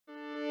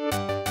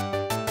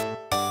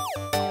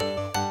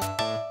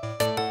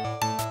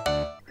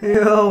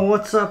Yo,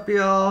 what's up,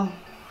 y'all?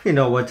 You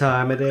know what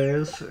time it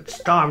is. It's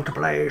time to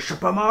play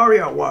Super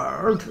Mario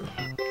World.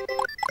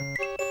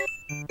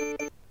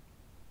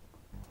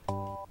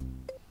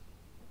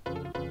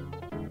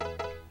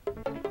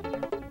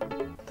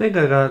 Think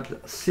I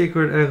got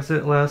secret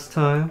exit last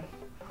time.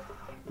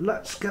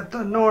 Let's get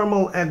the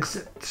normal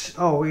exit.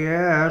 Oh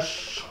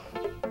yes.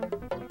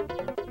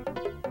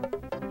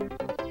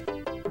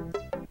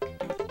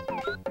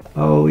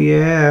 Oh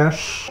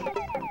yes.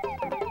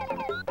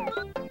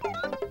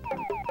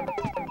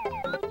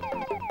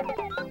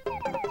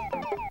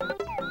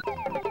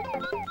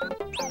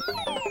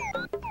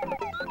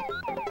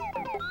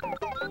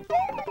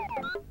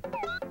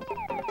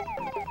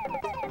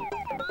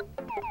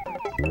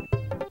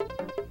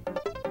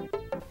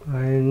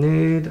 I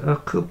need a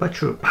Koopa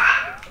Troopa.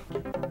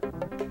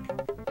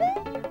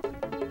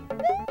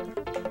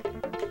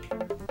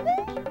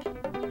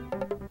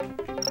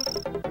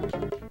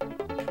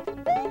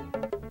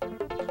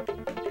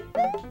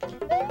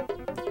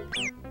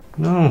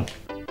 No.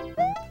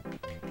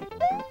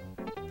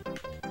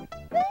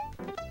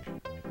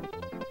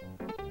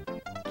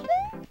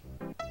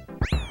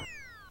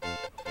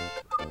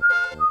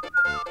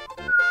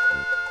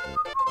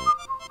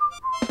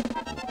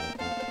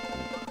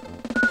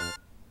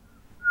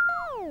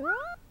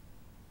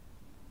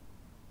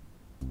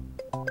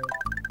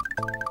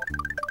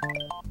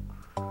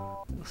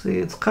 See,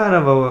 it's kind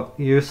of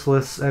a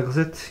useless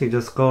exit. You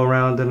just go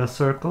around in a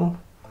circle.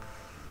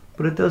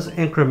 But it does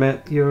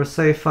increment your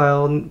save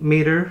file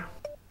meter.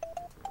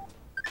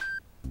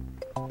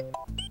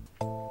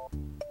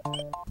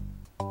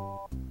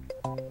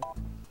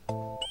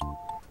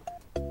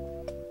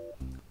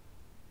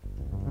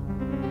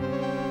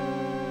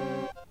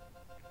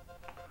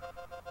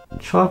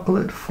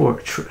 Chocolate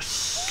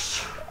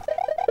Fortress.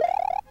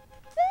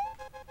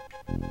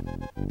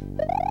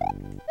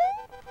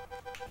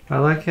 I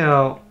like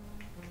how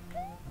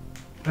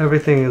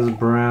everything is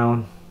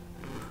brown.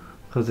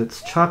 Because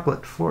it's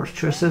Chocolate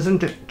Fortress,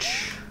 isn't it?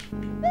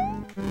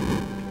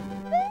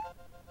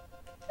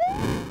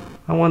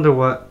 I wonder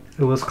what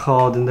it was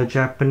called in the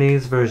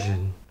Japanese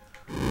version.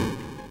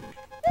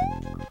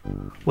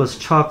 Was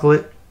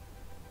chocolate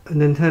a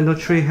Nintendo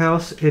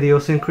Treehouse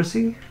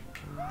idiosyncrasy?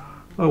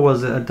 Or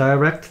was it a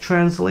direct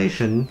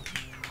translation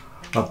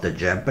of the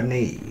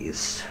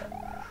Japanese?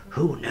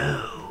 Who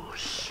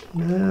knows?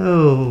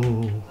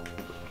 No.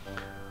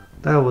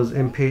 That was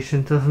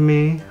impatient of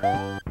me.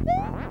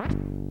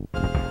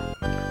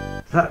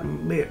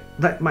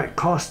 That might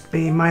cost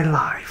me my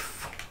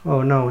life.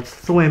 Oh no, it's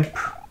Thwimp.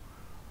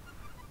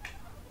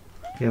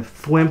 You have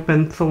Thwimp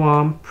and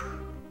Thwomp.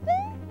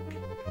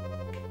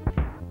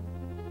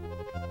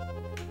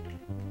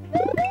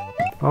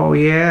 Oh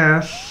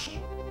yes.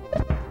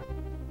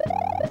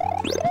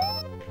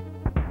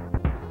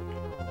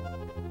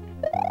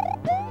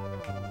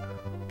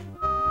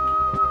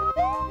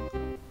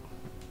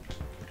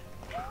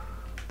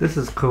 This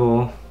is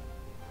cool.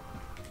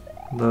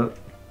 The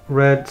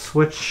red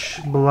switch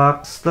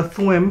blocks the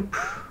Thwimp.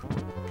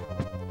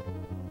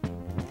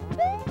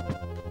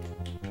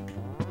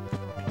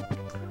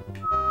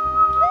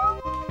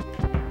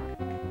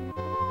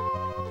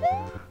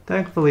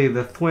 Thankfully,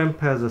 the Thwimp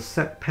has a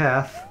set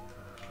path,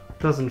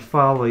 doesn't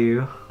follow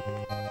you.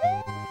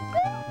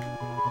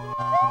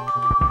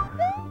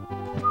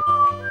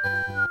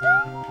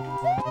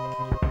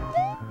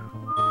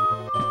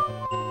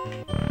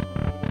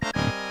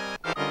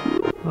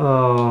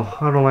 Oh,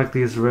 I don't like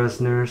these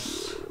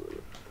Resners.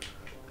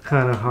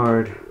 Kinda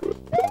hard.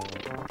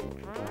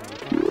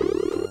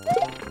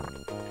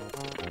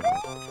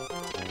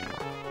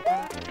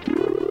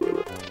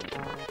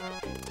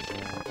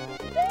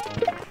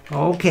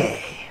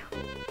 Okay.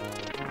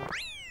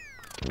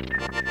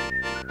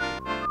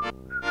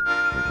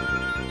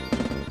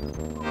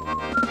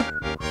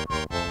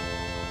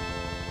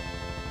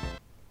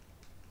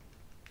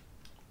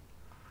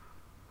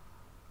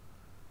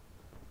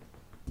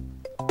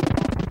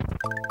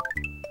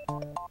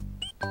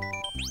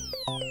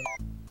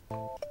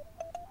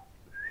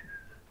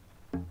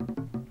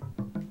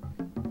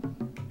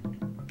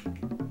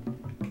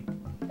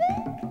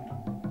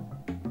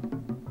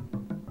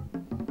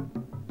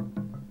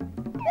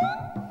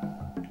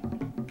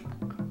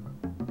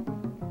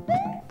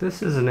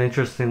 This is an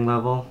interesting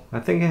level. I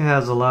think it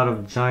has a lot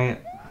of giant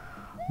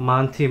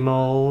Monty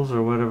moles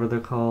or whatever they're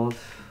called.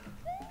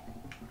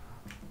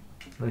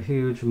 The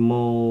huge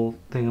mole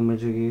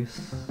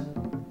thingamajiggies.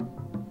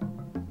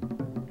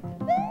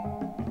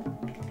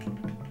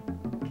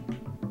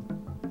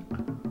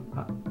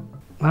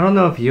 I don't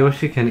know if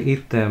Yoshi can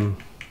eat them.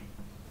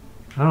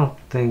 I don't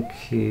think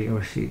he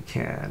or she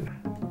can.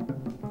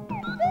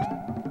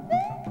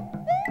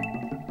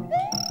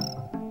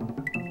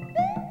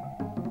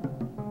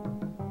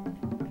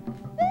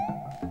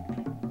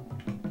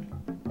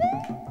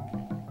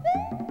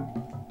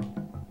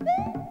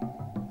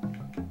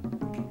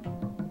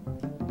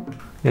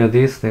 Yeah,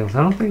 these things.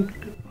 I don't think...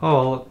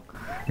 Oh, look.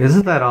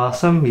 Isn't that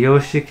awesome?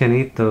 Yoshi can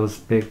eat those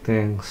big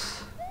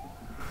things.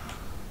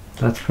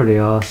 That's pretty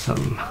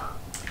awesome.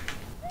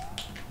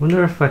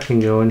 Wonder if I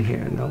can go in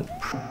here. Nope.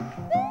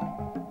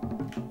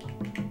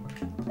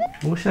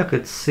 I wish I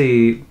could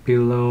see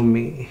below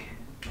me.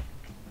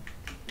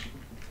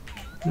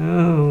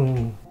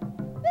 No.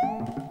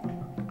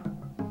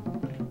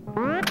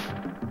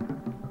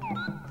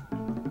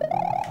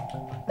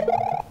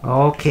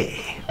 Okay.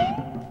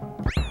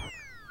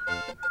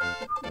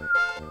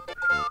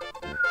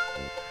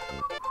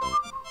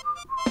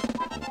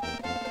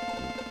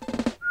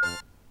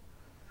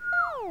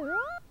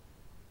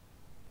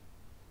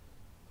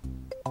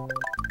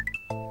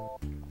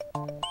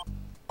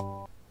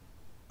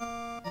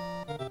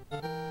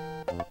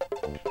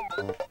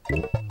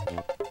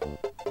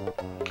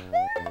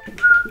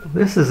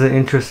 This is an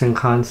interesting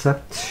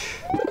concept.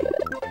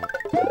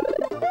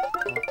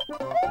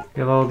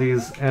 You have all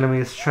these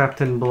enemies trapped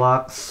in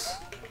blocks.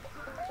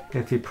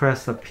 If you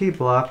press the P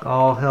block,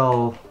 all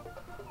hell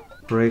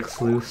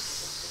breaks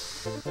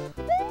loose.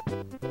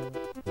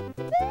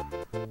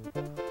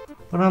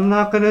 But I'm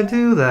not gonna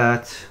do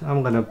that.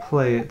 I'm gonna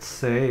play it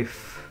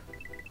safe.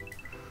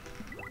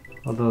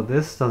 Although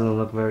this doesn't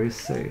look very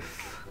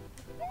safe.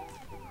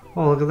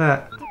 Oh, look at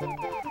that.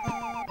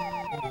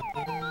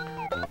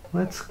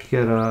 Let's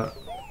get a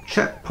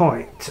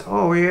checkpoint.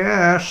 Oh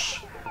yes!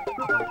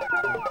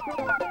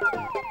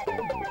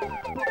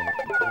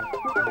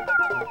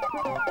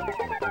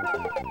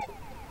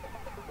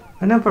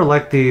 I never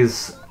liked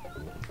these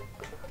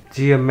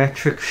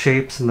geometric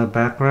shapes in the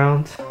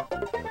background.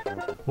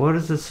 What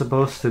is it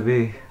supposed to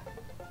be?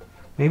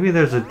 Maybe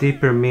there's a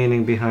deeper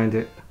meaning behind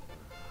it.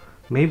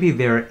 Maybe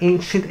they're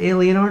ancient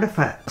alien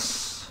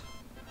artifacts.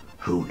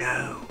 Who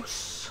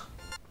knows?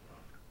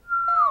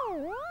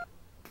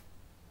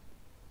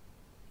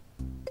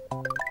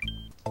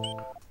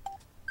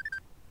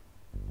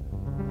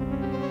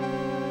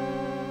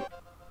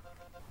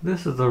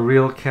 This is the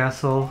real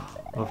castle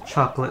of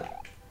Chocolate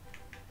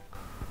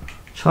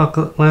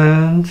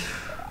Land.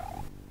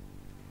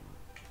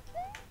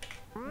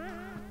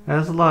 It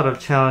has a lot of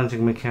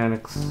challenging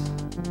mechanics.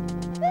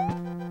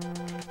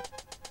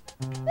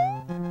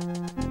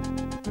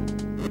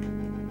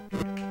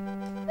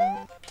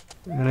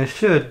 And it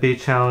should be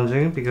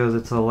challenging because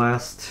it's the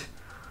last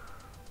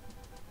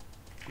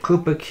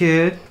Koopa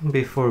Kid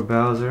before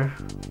Bowser.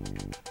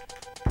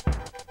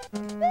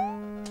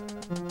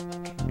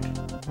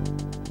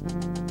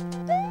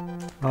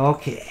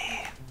 Okay.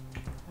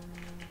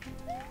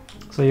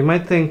 So you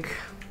might think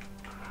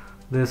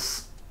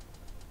this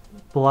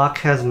block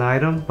has an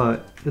item,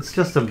 but it's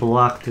just a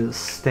block to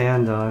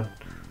stand on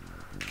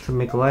to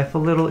make life a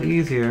little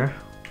easier,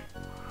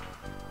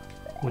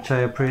 which I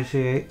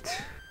appreciate.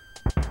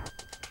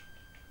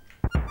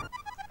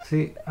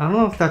 See, I don't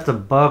know if that's a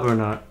bug or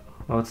not.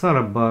 Oh, it's not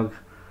a bug.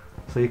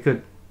 So you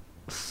could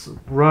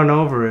run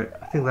over it.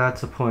 I think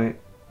that's the point.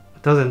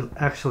 It doesn't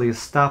actually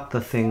stop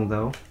the thing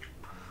though.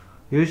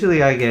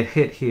 Usually I get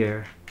hit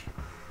here.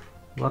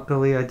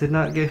 Luckily I did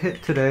not get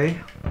hit today.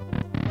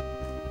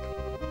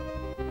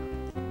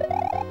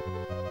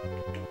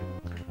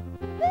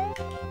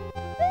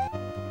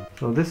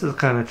 So this is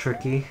kind of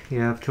tricky. You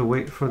have to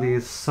wait for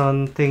these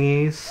sun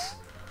thingies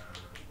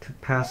to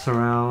pass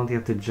around. You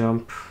have to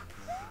jump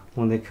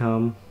when they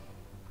come.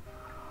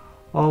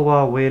 All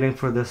while waiting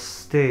for the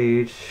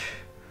stage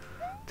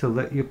to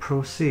let you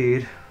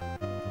proceed.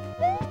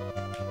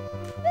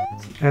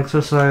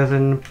 Exercise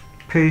in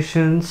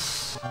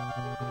patience.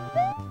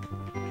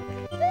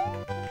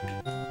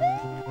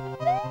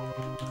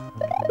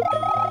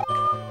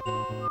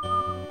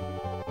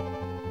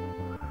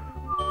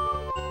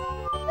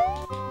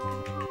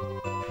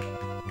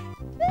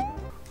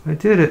 I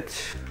did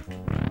it.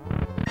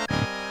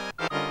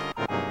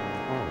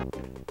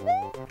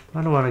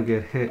 I don't want to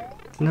get hit.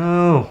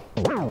 No.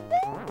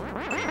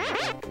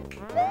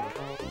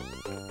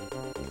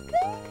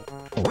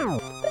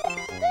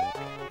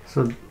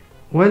 So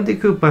Wendy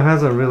Koopa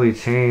hasn't really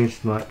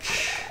changed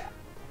much.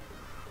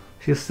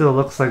 She still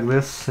looks like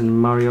this in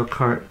Mario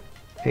Kart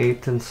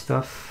 8 and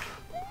stuff,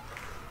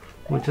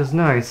 which is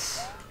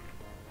nice.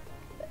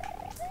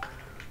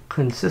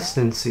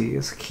 Consistency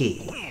is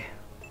key.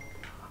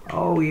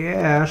 Oh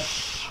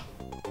yes.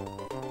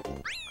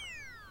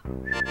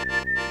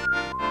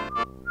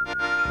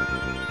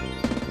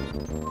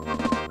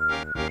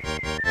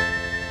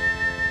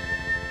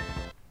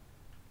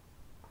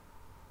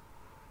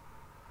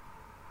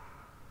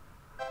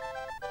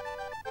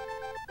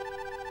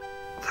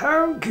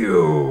 Thank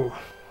you.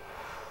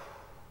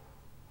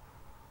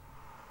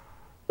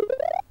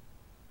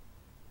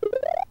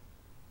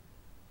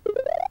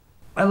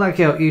 I like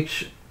how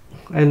each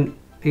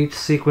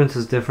sequence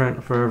is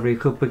different for every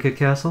Koopa Kid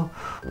castle.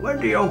 When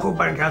the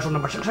Koopa Castle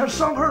number 6 has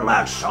sung her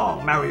last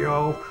song,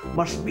 Mario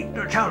must meet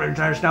the challenge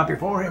that is now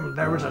before him.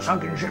 There is a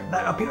sunken ship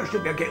that appears to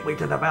be a gateway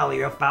to the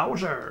Valley of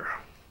Bowser.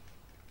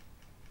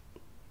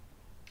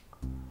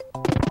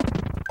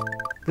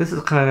 This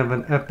is kind of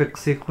an epic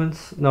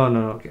sequence.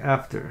 No,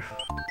 after.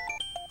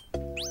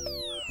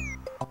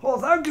 Well,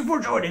 thank you for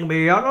joining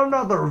me on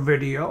another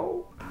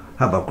video.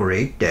 Have a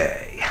great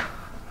day.